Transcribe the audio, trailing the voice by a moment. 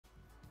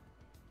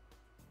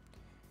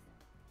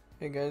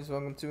Hey guys,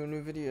 welcome to a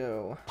new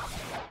video.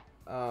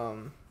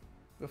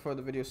 Before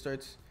the video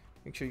starts,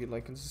 make sure you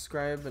like and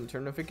subscribe and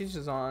turn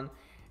notifications on.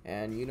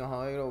 And you know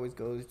how it always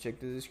goes,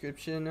 check the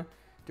description,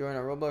 join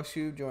our Roblox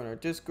group, join our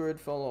Discord,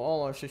 follow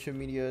all our social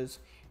medias,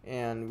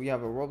 and we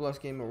have a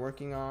Roblox game we're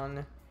working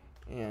on,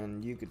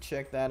 and you could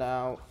check that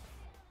out.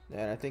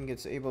 That I think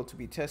it's able to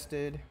be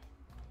tested,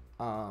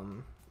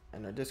 and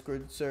our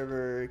Discord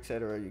server,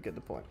 etc. You get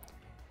the point.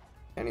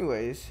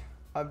 Anyways,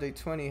 update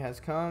 20 has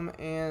come,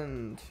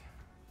 and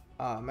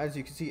as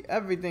you can see,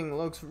 everything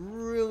looks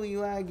really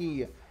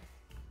laggy.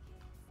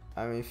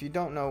 I mean, if you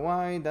don't know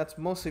why, that's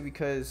mostly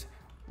because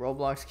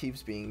Roblox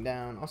keeps being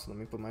down. Also, let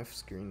me put my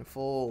screen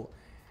full.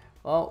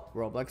 Well,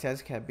 Roblox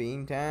has kept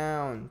being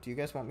down. Do you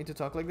guys want me to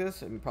talk like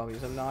this? It probably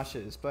is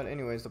obnoxious. But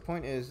anyways, the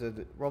point is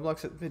that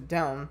Roblox has been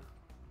down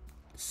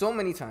so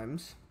many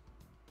times.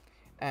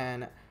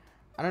 And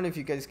I don't know if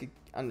you guys could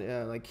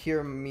like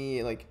hear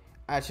me like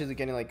actually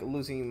getting like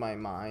losing my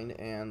mind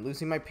and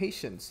losing my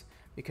patience.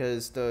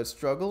 Because the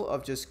struggle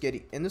of just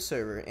getting in the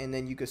server, and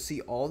then you can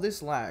see all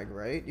this lag,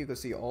 right? You can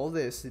see all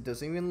this, it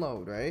doesn't even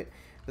load, right?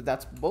 But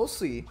that's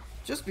mostly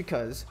just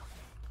because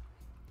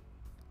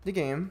the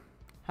game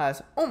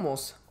has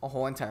almost a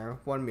whole entire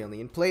 1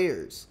 million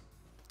players.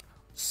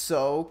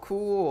 So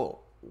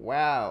cool.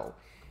 Wow.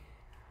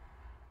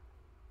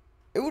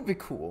 It would be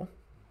cool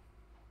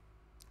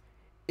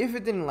if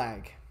it didn't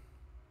lag.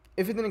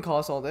 If it didn't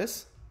cost all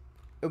this,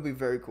 it would be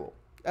very cool.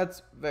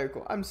 That's very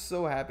cool. I'm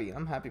so happy.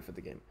 I'm happy for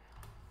the game.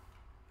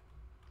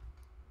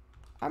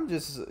 I'm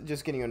just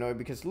getting annoyed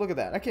because look at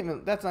that. I can't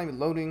even, that's not even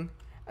loading.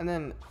 And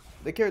then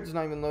the character's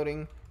not even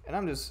loading. And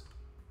I'm just,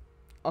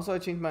 also I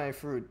changed my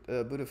fruit,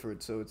 Buddha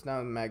fruit, so it's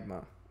now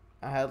magma.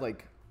 I had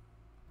like,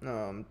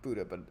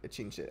 Buddha, but I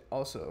changed it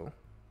also.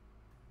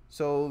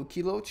 So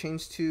Kilo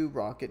changed to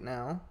rocket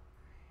now.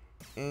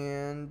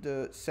 And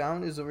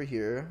sound is over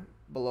here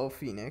below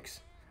Phoenix,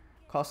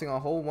 costing a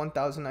whole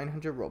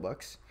 1,900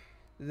 Robux.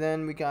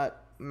 Then we got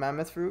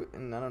mammoth fruit,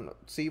 and I don't know,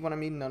 see what I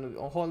mean?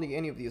 Hardly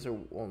any of these are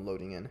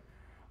loading in.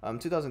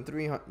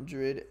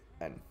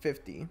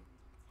 2,350.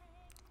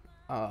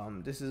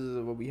 This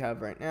is what we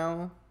have right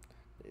now.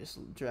 This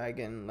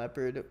dragon,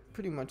 leopard,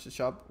 pretty much the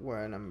shop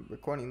where I'm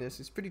recording this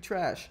is pretty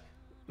trash.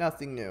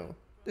 Nothing new.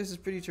 This is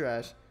pretty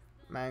trash.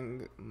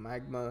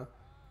 Magma.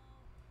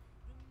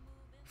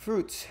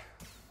 Fruits.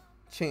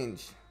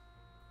 Change.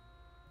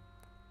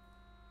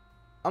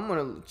 I'm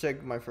gonna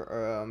check my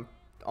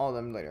all of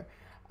them later.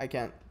 I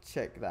can't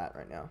check that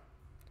right now.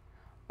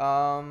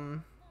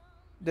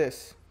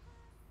 This.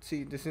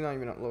 See, this is not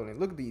even loading.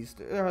 Look at these.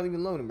 They're hardly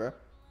even loading, bro.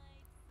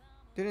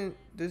 Didn't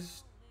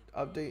this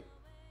update?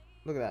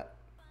 Look at that.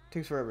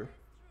 Takes forever.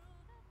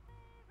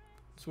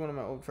 It's one of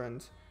my old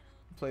friends.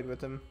 Played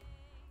with him.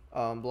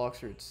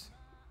 Blox roots.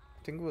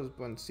 I think it was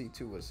when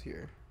C2 was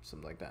here.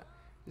 Something like that.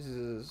 This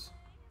is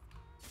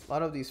a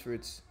lot of these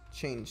fruits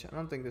change. I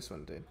don't think this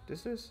one did.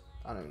 This is?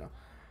 I don't even know.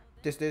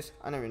 This?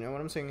 I don't even know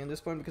what I'm saying at this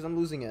point because I'm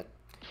losing it.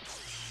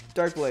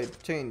 Dark blade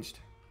changed.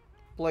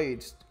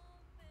 Blades.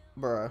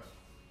 Bruh.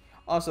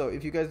 Also,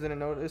 if you guys didn't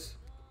notice,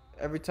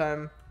 every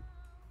time,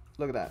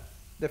 look at that,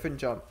 different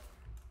jump.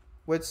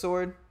 With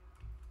sword,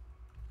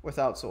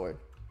 without sword.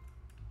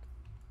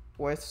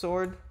 With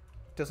sword,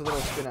 just a little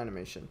spin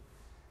animation.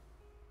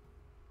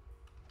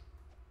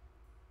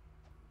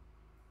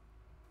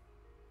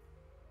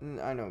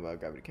 I know about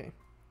gravity cane.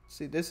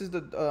 See, this is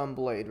the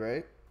blade,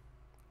 right?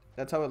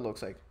 That's how it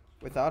looks like.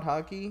 Without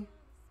hockey,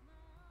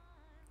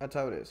 that's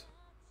how it is.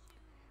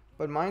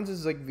 But mine's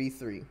is like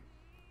V3.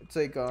 It's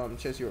like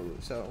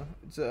Chesiroru, so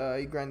it's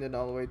he grinded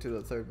all the way to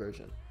the 3rd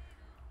version.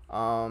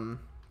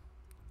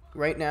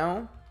 Right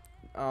now,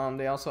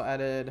 they also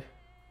added.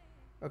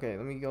 Okay,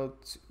 let me go.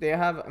 They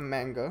have a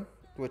manga,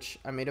 which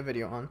I made a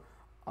video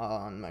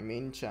on my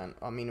main channel.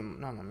 I mean,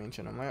 not my main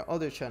channel, my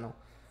other channel.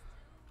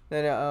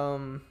 Then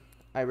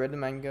I read the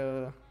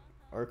manga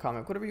or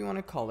comic, whatever you want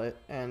to call it,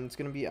 and it's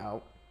gonna be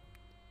out,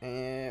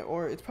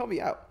 or it's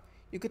probably out.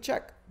 You could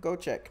check. Go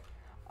check.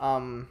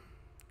 Go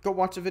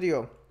watch the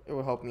video. It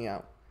will help me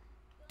out.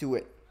 Do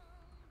it.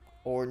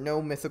 Or no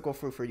mythical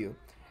fruit for you.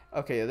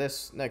 Okay,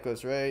 this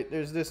necklace, right?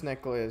 There's this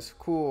necklace.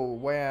 Cool.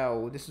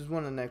 Wow. This is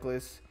one of the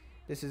necklace.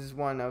 This is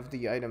one of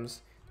the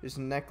items. There's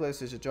a necklace.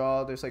 There's a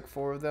jaw. There's like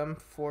 4 of them.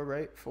 4,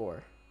 right?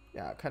 4.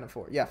 Yeah, kind of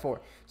 4. Yeah,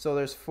 4. So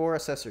there's 4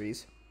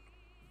 accessories.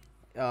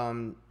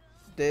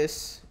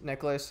 This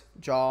necklace,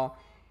 jaw,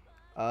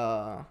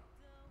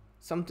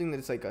 something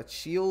that's like a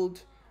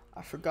shield.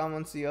 I forgot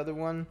what's the other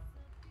one.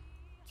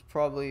 It's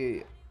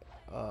probably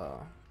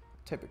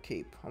type of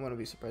cape. I'm gonna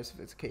be surprised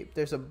if it's a cape.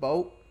 There's a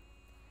boat,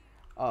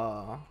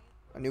 a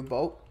new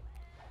boat.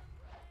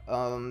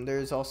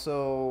 There's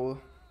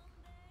also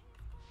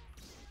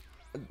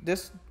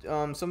this.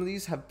 Some of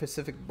these have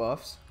specific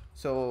buffs.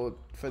 So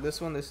for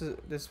this one,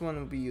 this one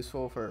will be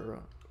useful for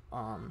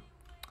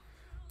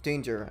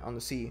danger on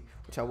the sea,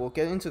 which I will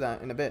get into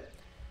that in a bit.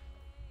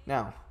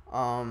 Now,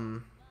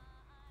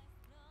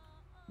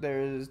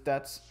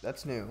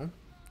 that's new.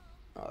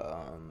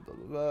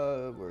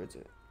 Where is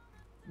it?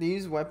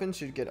 These weapons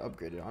should get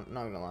upgraded. I'm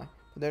not gonna lie,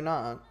 but they're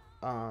not.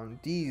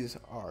 these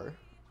are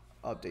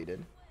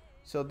updated.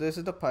 So this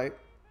is the pipe.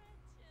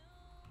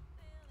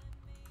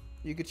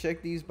 You could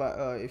check these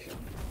by if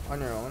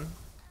on your own.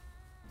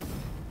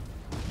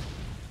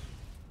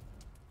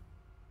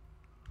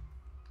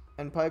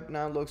 And pipe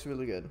now looks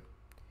really good.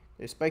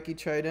 There's spiky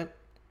trident.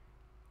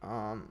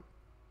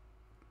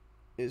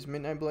 Is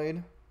midnight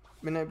blade.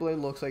 Midnight blade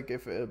looks like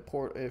if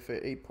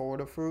it ate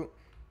porta fruit.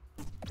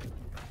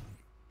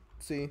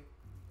 See.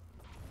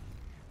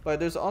 But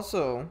there's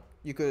also,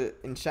 you could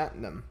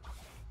enchant them.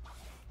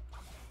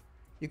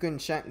 You can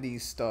enchant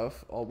these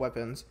stuff or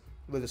weapons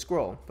with a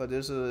scroll, but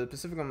there's a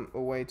specific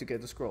way to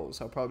get the scrolls.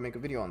 I'll probably make a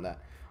video on that.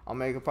 I'll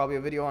make probably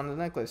a video on the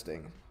necklace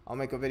thing. I'll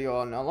make a video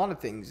on a lot of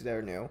things that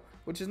are new,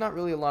 which is not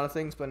really a lot of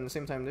things, but at the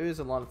same time there is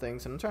a lot of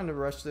things. And I'm trying to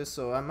rush this,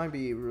 so I might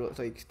be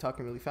like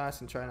talking really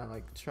fast and try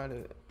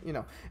to you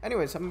know.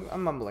 Anyways,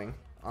 I'm mumbling.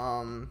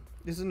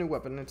 This is a new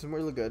weapon. It's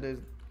really good.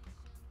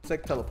 It's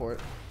like teleport.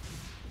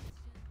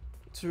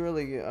 It's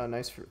really a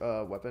nice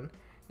weapon.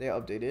 They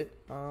updated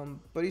it.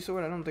 Buddy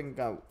sword I don't think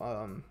got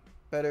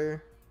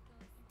better.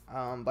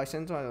 By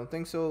Sentinel I don't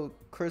think so.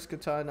 Curse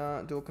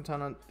katana, dual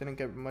katana didn't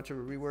get much of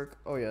a rework.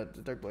 Oh yeah,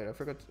 the dark blade.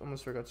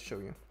 Almost forgot to show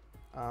you.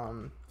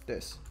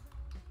 This.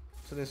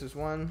 So this is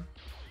 1.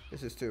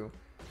 This is 2.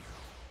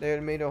 They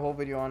had made a whole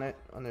video on it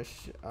on their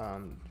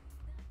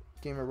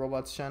Gamer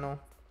Robots channel.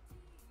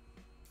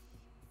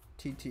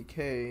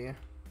 TTK,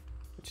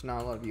 which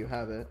not a lot of you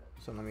have it.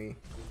 So let me.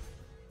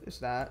 There's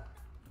that,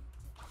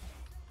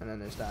 and then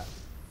there's that.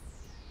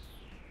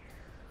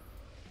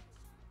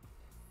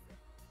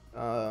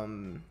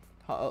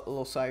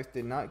 Little Scythe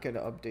did not get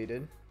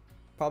updated.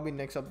 Probably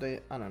next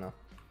update. I don't know.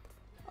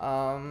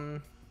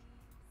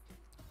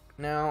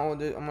 Now I'm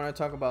gonna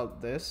talk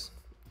about this.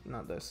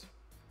 Not this.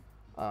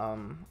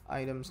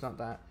 Items, not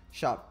that.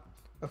 Shop.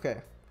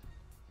 Okay.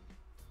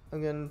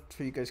 Again,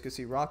 so you guys can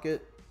see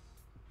Rocket.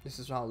 This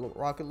is how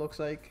Rocket looks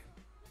like.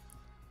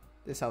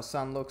 This is how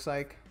Sun looks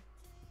like.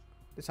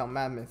 This is how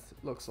Mammoth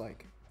looks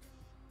like.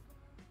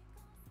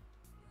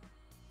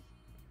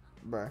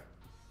 Bruh.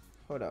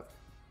 Hold up.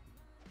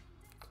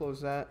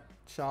 Close that.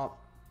 Shop.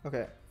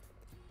 Okay.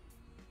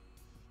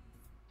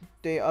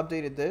 They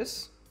updated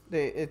this.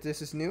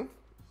 This is new.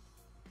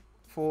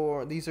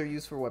 These are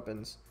used for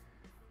weapons.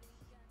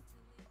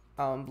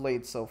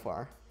 Blades so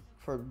far.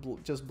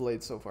 Just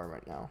blades so far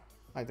right now.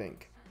 I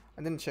think.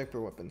 I didn't check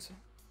for weapons.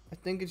 I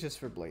think it's just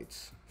for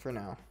blades for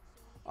now.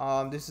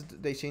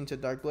 They changed the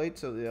dark blade,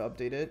 so they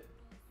updated.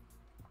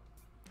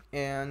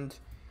 And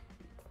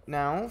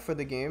now for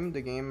the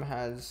game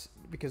has,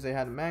 because they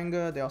had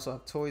manga, they also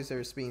have toys that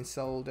are being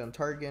sold on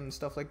Target and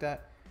stuff like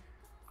that.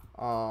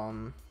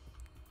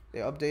 They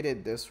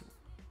updated this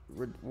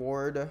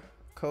reward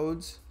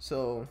codes,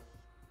 so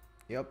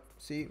yep,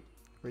 see,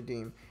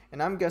 redeem.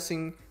 And I'm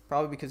guessing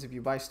probably because if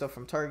you buy stuff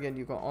from Target,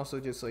 you can also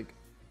just like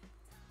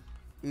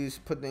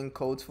put in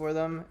codes for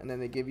them, and then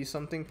they give you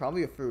something,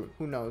 probably a fruit,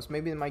 who knows,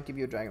 maybe they might give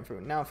you a dragon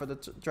fruit. Now for the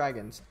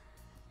dragons,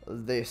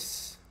 the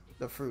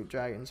fruit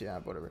dragons, yeah,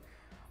 whatever.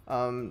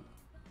 And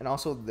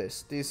also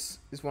this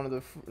is one of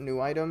the new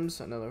items,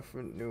 another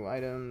new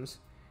items.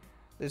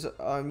 There's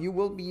you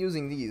will be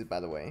using these, by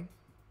the way,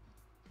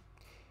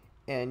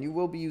 and you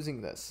will be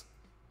using this.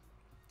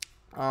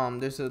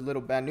 There's a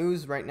little bad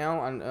news right now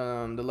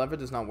on the lever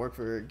does not work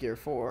for Gear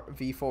 4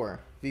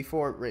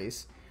 V4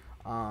 race.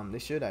 They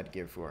should add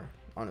Gear 4,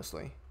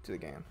 honestly, to the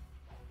game,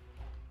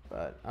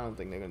 but I don't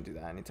think they're gonna do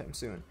that anytime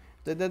soon.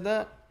 If they did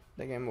that,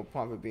 the game will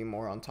probably be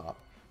more on top.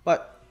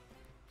 But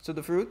so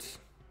the fruits,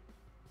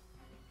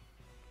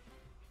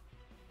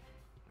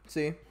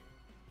 see,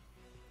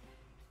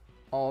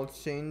 all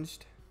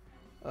changed.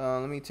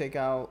 Let me take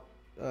out.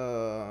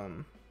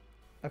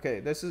 Okay,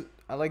 this is,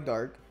 I like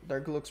dark.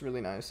 Dark looks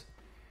really nice.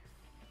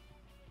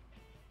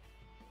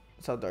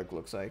 That's how dark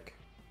looks like.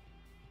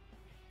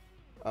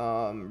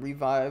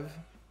 Revive.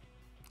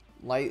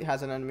 Light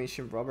has an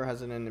animation. Rubber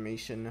has an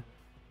animation.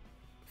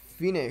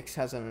 Phoenix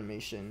has an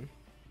animation.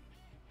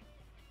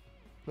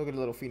 Look at the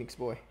little Phoenix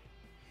boy.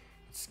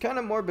 It's kind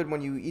of morbid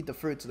when you eat the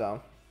fruits,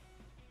 though.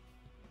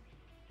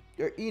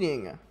 You're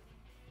eating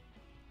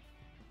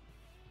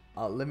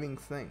a living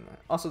thing.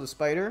 Also, the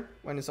spider,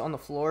 when it's on the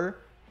floor,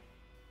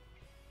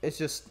 it's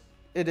just,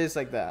 it is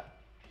like that.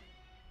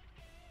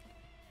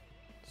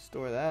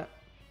 Store that.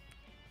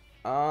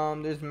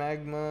 There's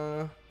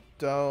magma,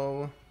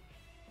 dough.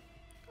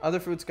 Other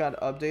fruits got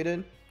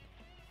updated.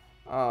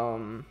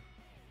 Hardly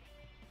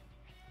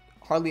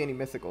any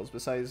mythicals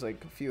besides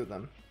like a few of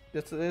them.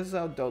 This is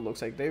how dough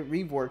looks like. They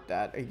reworked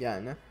that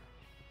again.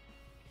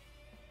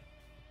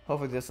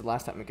 Hopefully this is the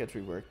last time it gets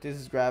reworked. This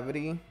is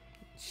gravity,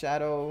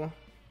 shadow.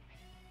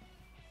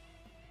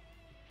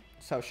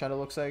 This is how shadow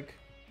looks like.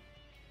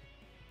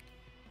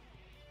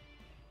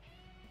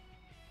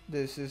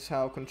 This is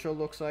how control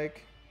looks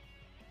like.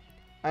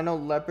 I know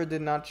leopard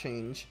did not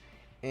change,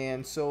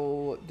 and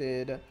so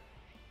did,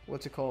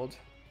 what's it called?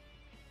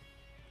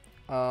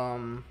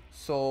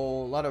 So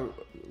a lot of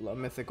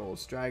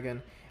mythicals,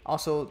 dragon.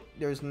 Also,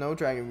 there's no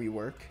dragon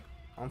rework,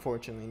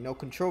 unfortunately. No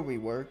control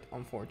rework,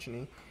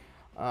 unfortunately.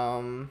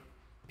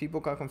 People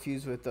got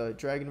confused with the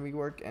Dragon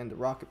rework and the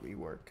Rocket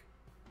rework,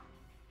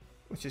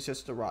 which is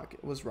just the rocket.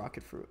 It was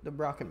rocket fruit, the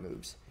rocket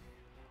moves.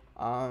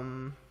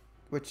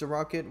 Which the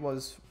rocket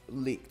was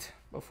leaked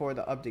before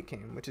the update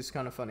came, which is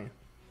kind of funny.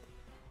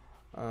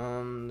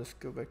 Let's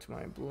go back to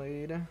my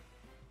blade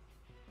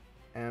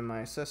and my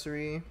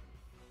accessory.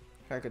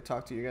 If I could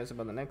talk to you guys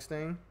about the next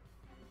thing.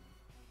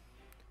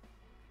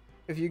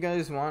 If you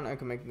guys want, I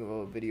can make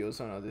little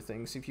videos on other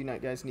things. If you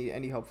guys need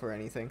any help for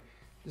anything,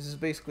 this is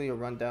basically a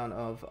rundown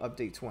of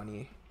update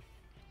 20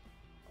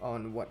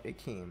 on what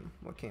came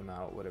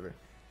out, whatever.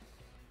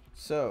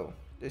 So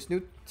there's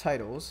new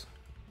titles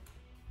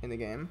in the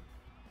game.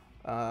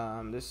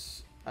 I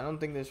don't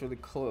think there's really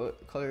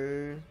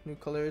new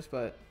colors,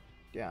 but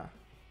yeah.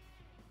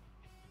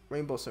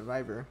 Rainbow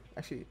Survivor.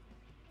 Actually,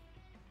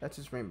 that's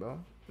just rainbow.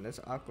 And that's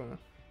aqua.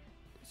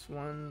 This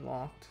one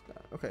locked.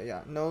 Okay,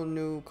 yeah. No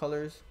new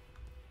colors.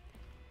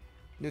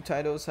 New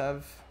titles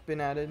have been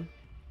added.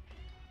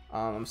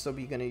 I'm still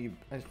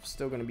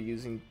gonna be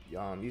using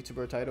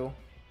YouTuber title.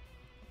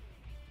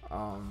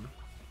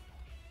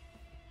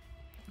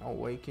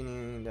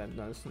 Awakening, that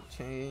doesn't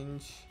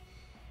change.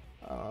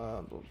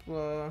 Blah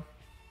blah.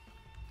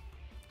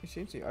 They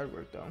changed the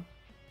artwork though.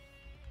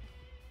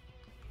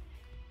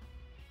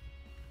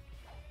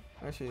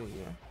 Actually,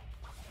 yeah.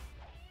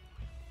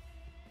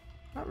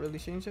 Not really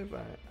changed it,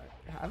 but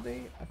have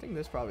they? I think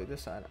this probably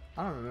this side.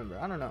 I don't remember.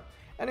 I don't know.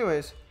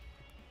 Anyways,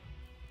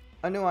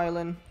 a new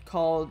island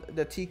called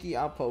the Tiki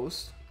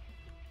Outpost,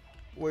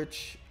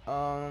 which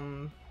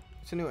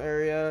it's a new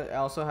area. It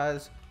also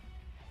has.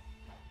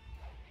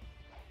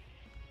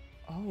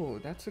 Oh,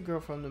 that's a girl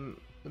from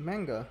the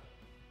manga.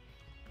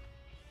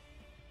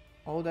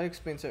 Oh, that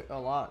explains it a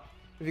lot.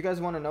 If you guys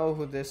want to know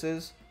who this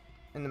is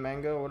in the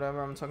manga or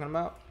whatever I'm talking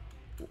about,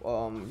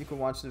 you can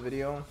watch the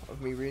video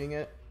of me reading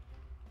it.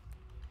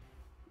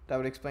 That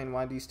would explain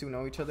why these two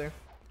know each other.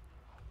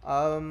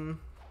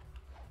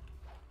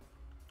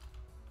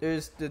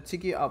 There's the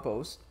Tiki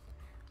Outpost.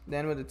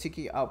 Then with the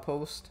Tiki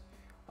Outpost,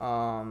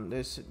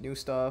 there's new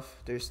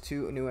stuff. There's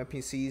 2 new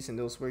NPCs, and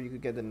those where you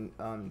could get the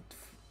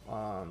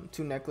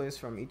 2 necklaces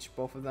from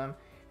both of them.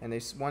 And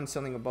there's one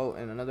selling a boat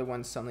and another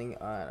one selling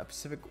a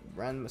specific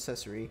random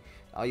accessory.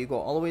 You go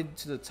all the way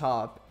to the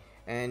top,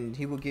 and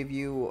he will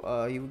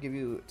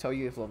tell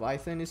you if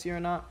Leviathan is here or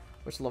not.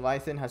 Which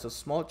Leviathan has a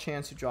small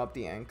chance to drop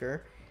the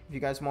anchor. If you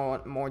guys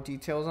want more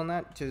details on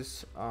that,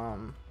 just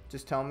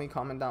tell me,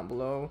 comment down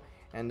below,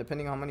 and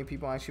depending on how many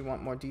people actually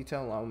want more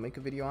detail, I'll make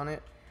a video on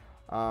it.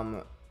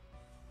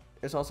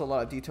 There's also a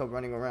lot of detail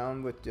running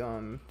around with the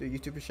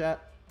YouTuber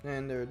chat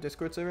and their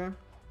Discord server,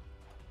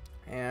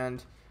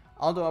 and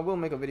although I will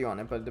make a video on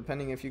it, but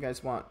depending if you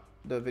guys want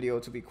the video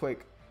to be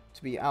quick,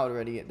 to be out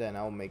already, then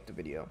I'll make the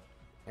video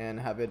and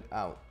have it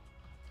out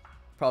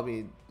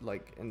probably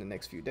like in the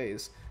next few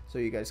days, so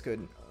you guys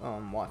could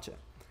watch it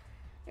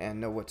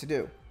and know what to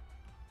do.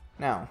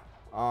 Now,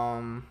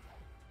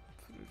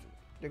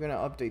 they're gonna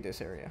update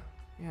this area.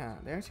 Yeah,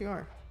 they actually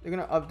are. They're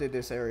gonna update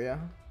this area.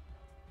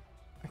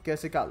 I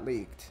guess it got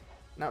leaked.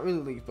 Not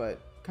really leaked, but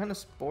kind of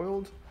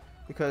spoiled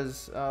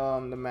because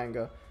the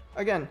manga.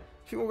 Again,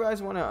 if you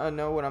guys want to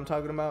know what I'm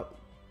talking about,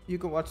 you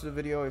can watch the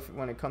video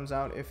when it comes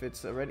out. If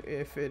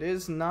it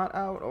is not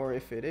out, or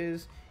if it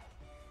is.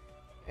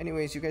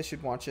 Anyways, you guys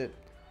should watch it.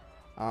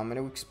 And it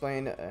will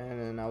explain,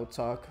 and then I will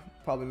talk.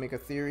 Probably make a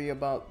theory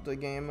about the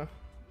game.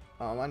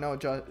 I know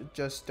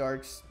Just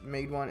Darks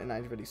made one, and I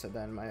already said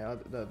that in my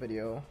the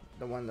video,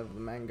 the one of the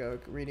manga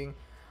reading.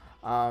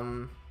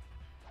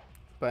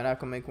 But I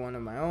can make one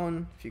of my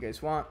own if you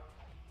guys want.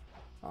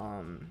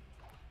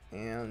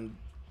 And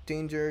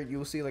danger,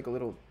 you'll see like a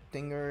little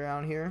thing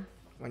around here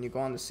when you go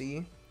on the sea.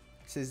 It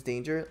says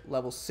danger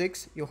level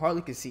 6. You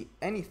hardly can see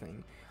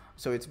anything,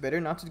 so it's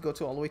better not to go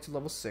all the way to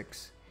level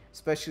 6,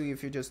 especially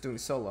if you're just doing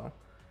solo.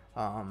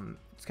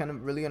 It's kind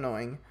of really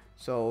annoying,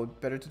 so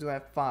better to do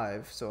at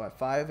 5. So at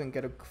 5, and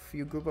get a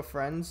few group of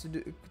friends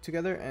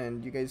together,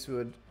 and you guys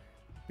would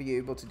be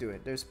able to do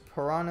it. There's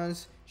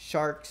piranhas,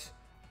 sharks,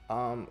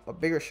 a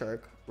bigger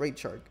shark, raid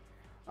shark,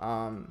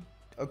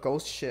 a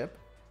ghost ship,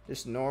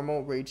 there's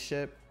normal raid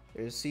ship,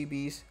 there's sea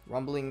beast,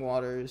 rumbling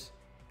waters,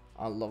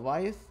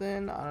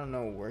 Leviathan. I don't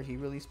know where he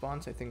really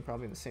spawns. I think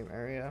probably in the same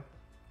area.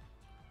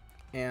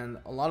 And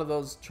a lot of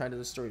those try to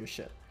destroy your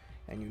ship,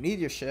 and you need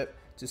your ship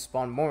to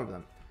spawn more of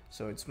them.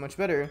 So it's much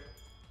better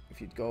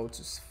if you go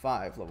to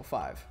level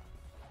 5.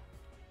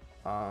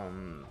 Let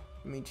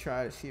me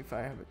try to see if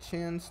I have a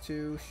chance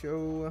to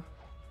show.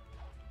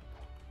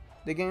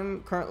 The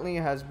game currently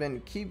has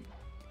been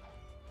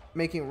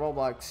making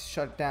Roblox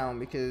shut down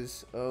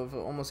because of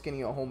almost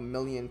getting a whole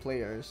million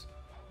players.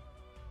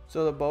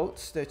 So the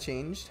boats that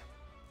changed.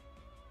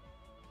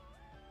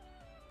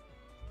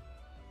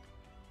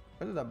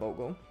 Where did that boat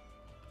go?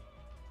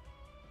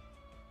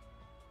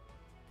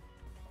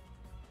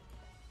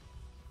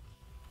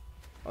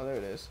 Oh, there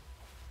it is.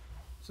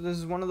 So this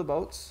is one of the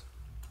boats,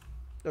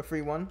 the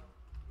free one.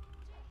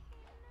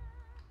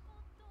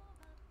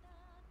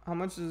 How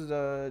much does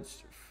the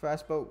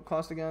fast boat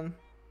cost again?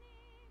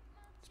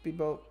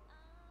 Speedboat.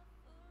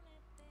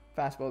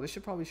 fast boat. They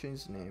should probably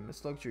change the name.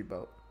 It's luxury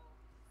boat.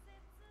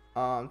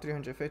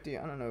 350.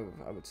 I don't know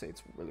if I would say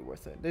it's really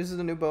worth it. This is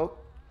the new boat.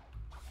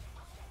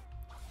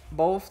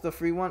 Both the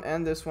free one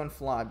and this one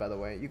fly, by the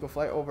way. You can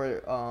fly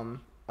over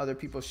other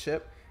people's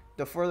ship.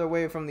 The further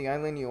away from the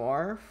island you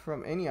are,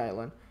 from any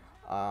island,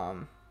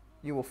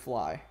 you will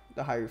fly.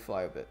 The higher you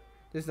fly of it.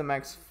 This is the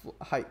max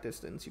height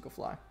distance you can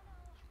fly.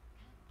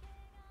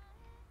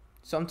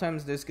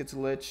 Sometimes this gets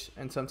glitched,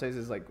 and sometimes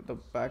it's like the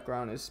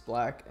background is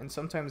black, and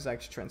sometimes it's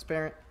actually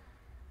transparent.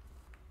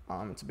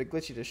 It's a bit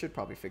glitchy. They should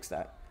probably fix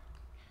that.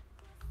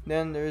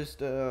 Then there's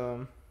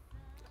the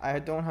I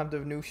don't have the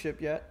new ship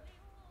yet.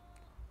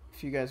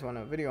 If you guys want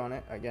a video on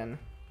it, again,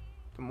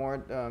 the more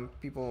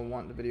people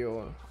want the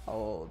video,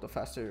 the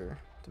faster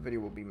the video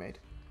will be made.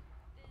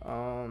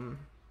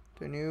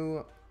 The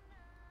new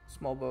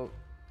small boat,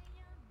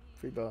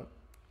 free boat,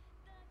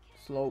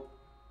 slope,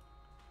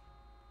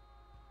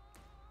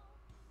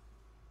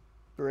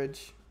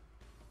 bridge,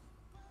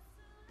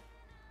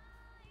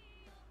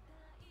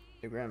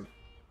 the grand.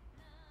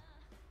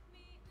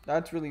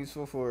 That's really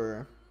useful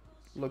for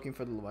looking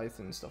for the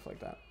Leviathan and stuff like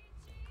that.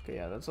 Okay,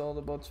 yeah, that's all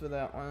the boats for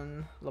that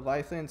one.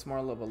 Leviathan, it's more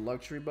of a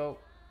luxury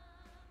boat.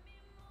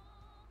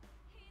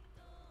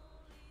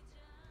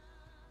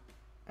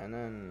 And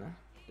then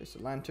there's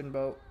a lantern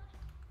boat.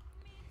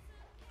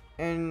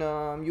 And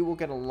you will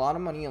get a lot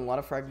of money and a lot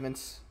of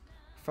fragments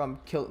from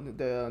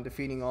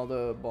defeating all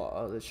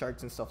the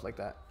sharks and stuff like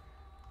that.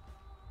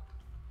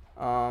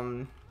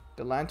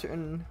 The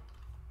lantern,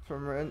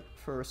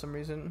 for some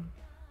reason,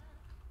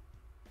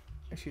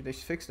 actually they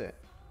fixed it.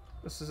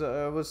 This is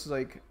it was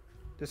like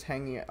just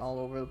hanging it all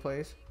over the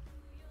place,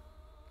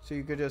 so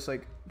you could just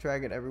like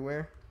drag it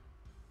everywhere.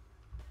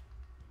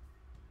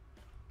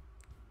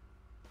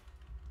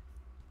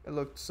 It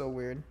looked so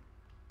weird.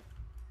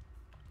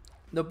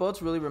 The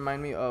boats really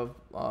remind me of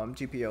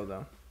GPO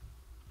though.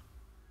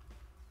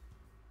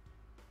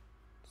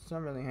 It's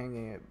not really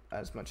hanging it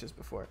as much as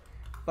before,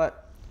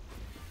 but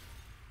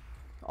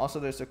also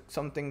there's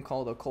something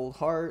called a cold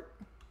heart,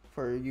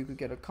 for you could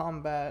get a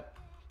combat.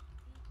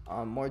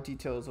 More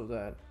details of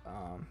that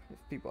if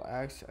people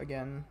ask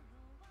again.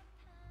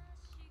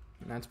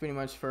 And that's pretty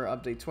much for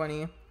update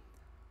 20.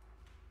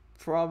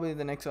 Probably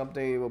the next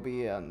update will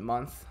be a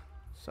month,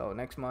 so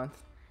next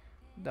month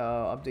the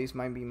updates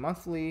might be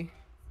monthly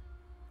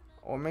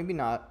or maybe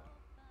not.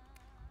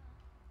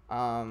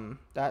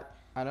 That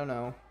I don't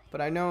know,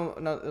 but I know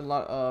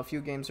a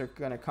few games are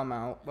gonna come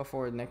out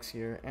before next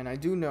year, and I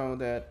do know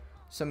that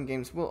some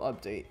games will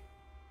update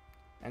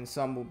and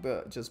some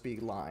will just be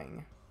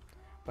lying.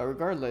 But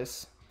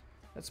regardless,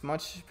 that's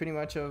pretty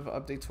much of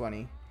update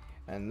 20,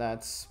 and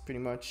that's pretty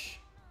much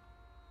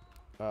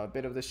a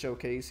bit of the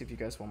showcase. If you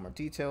guys want more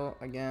detail,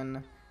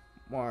 again,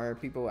 more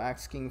people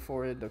asking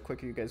for it, the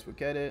quicker you guys will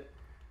get it.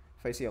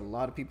 If I see a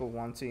lot of people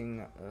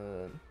wanting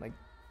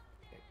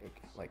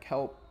like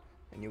help,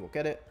 then you will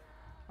get it.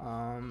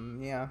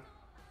 Yeah,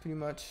 pretty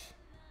much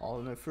all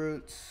of the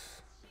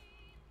fruits.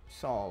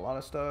 Saw a lot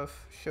of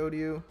stuff, showed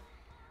you.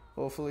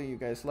 Hopefully you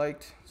guys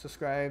liked,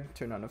 subscribe,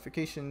 turn on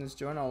notifications,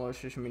 join all our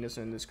social medias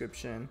in the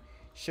description,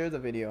 share the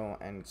video,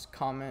 and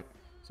comment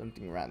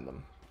something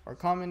random. Or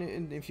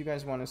comment if you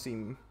guys want to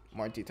see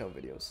more detailed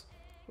videos.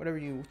 Whatever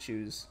you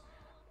choose.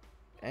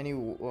 Any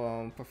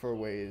preferred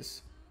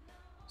ways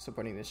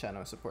supporting the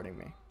channel, supporting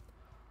me.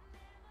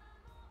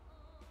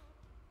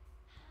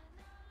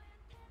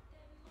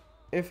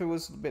 If it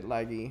was a bit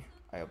laggy,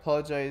 I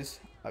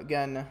apologize.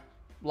 Again,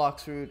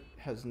 Blox root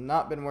has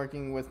not been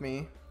working with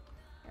me,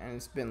 and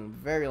it's been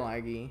very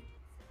laggy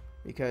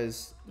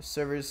because the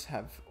servers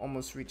have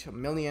almost reached 1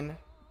 million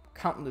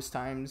countless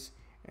times,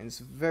 and it's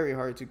very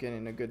hard to get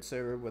in a good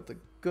server with a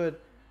good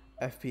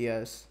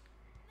FPS,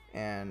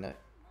 and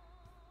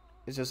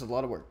it's just a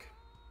lot of work.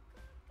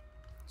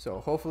 So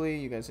hopefully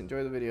you guys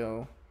enjoy the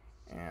video,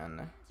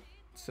 and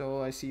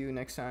so I see you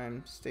next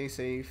time. Stay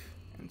safe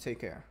and take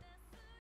care.